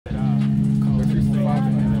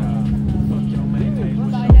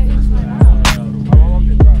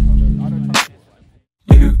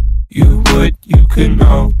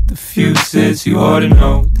says you ought to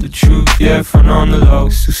know the truth, yeah, front on the low.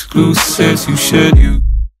 Exclusives, you should, you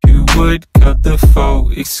would cut the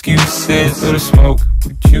faux excuses for the smoke.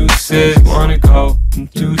 What you said, you wanna go and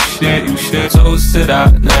do shit, you should toast it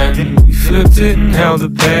out. Then we flipped it and held the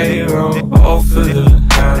payroll, all for the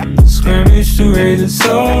hand. Scrimmage to raise it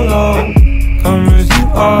so low. Come as you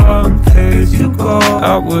are and pay as you go.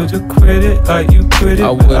 I would've quit it like you quit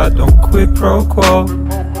it, but I don't quit pro quo.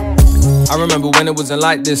 I remember when it wasn't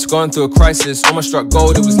like this, going through a crisis. Almost struck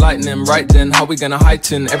gold, it was lightning. Right then, how we gonna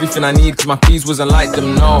heighten everything I need? Cause my fees wasn't like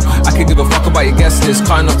them, no. I could give a fuck about your guest list.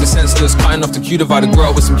 Cutting off the senseless, cutting off the Q divider. Grow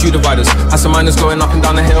up with some Q dividers. Had some miners going up and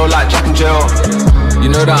down the hill like Jack and Jill. You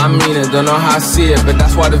know that I mean it, don't know how I see it, but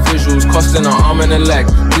that's why the visuals costing an arm and a leg.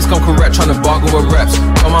 Please come correct, trying to bargain with reps.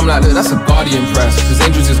 Come I'm like, look, that's a guardian press. Cause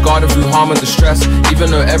angels is guarding through harm and distress. Even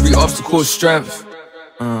though every obstacle is strength.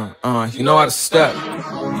 You know how to step.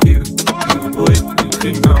 You would, you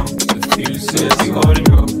could know the fuses, you ought to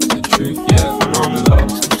know the truth, yeah, front on the low.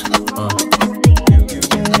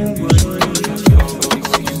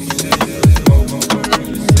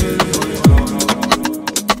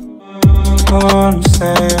 All I'm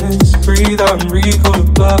saying is breathe out and recall the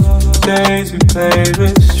bluff. Days we played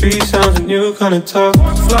with street sounds and you kinda tough.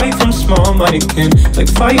 Fly from small mannequin, like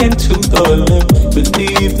fighting to the limb.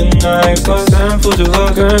 Believe the night got samples of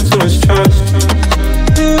our gun to much trust.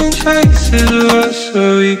 Leaving traces of us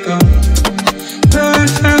where we go. Where we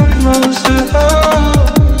feel most at home.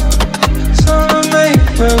 Summer make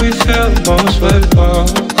where we feel most with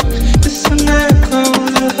love. It's an echo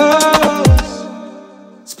of the house.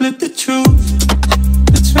 Split the truth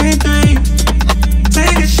between three.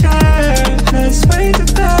 Take a shot, let's wait to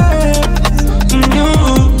die. And you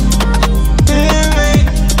and me,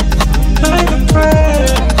 like a prayer,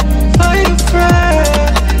 like a prayer.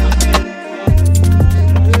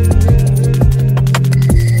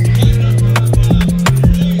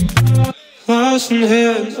 Lost in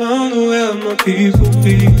here, don't know where my people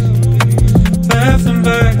be. Left and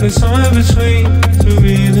back, like somewhere between. To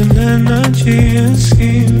read an energy and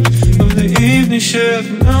scheme of the evening shift.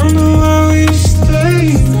 And I don't know why we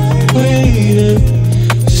stay waiting.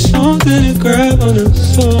 Something to grab on and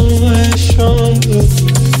somewhere stronger.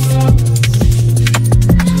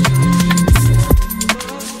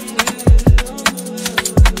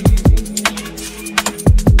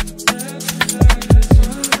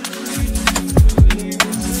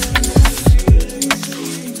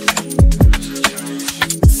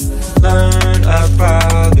 I'd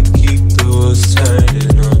rather keep the wheels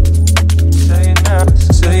turning on.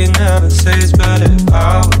 Say you never, say it's better if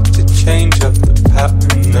I were to change up the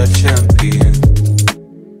pattern of champion.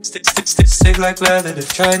 Stick like leather to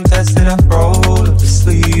try and test it. I roll up the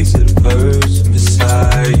sleeves of the person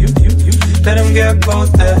beside you. Let them get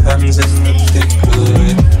both their hands in the thick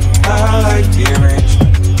good. I like the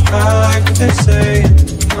arrangement, I like what they're saying.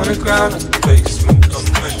 On the ground in the basement, I'm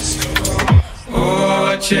missing. Oh,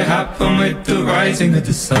 watch it happen with the rising of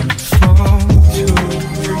the sun. 4, 2,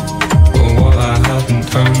 3. Oh, what I haven't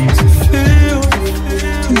done to feel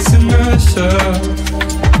this inertia.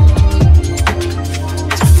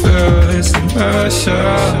 To feel this inertia.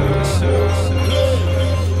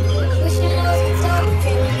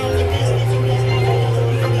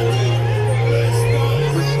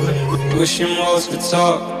 Wishing walls could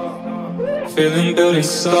talk. Feeling buildings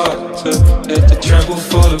start to let the tremble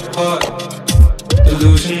fall apart.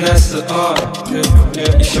 Illusion, that's the art. Your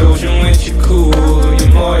children with you cool.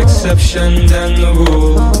 You're more exception than the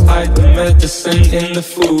rule. Hide the medicine in the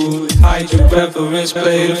food. Hide your reverence,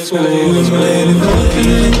 play the fool.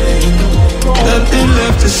 Nothing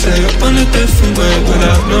left to say up on a different way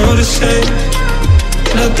without noticing.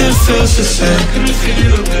 Nothing feels the same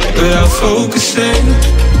without focusing.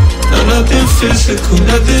 Now nothing physical,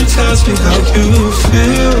 nothing tells me how you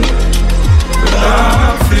feel.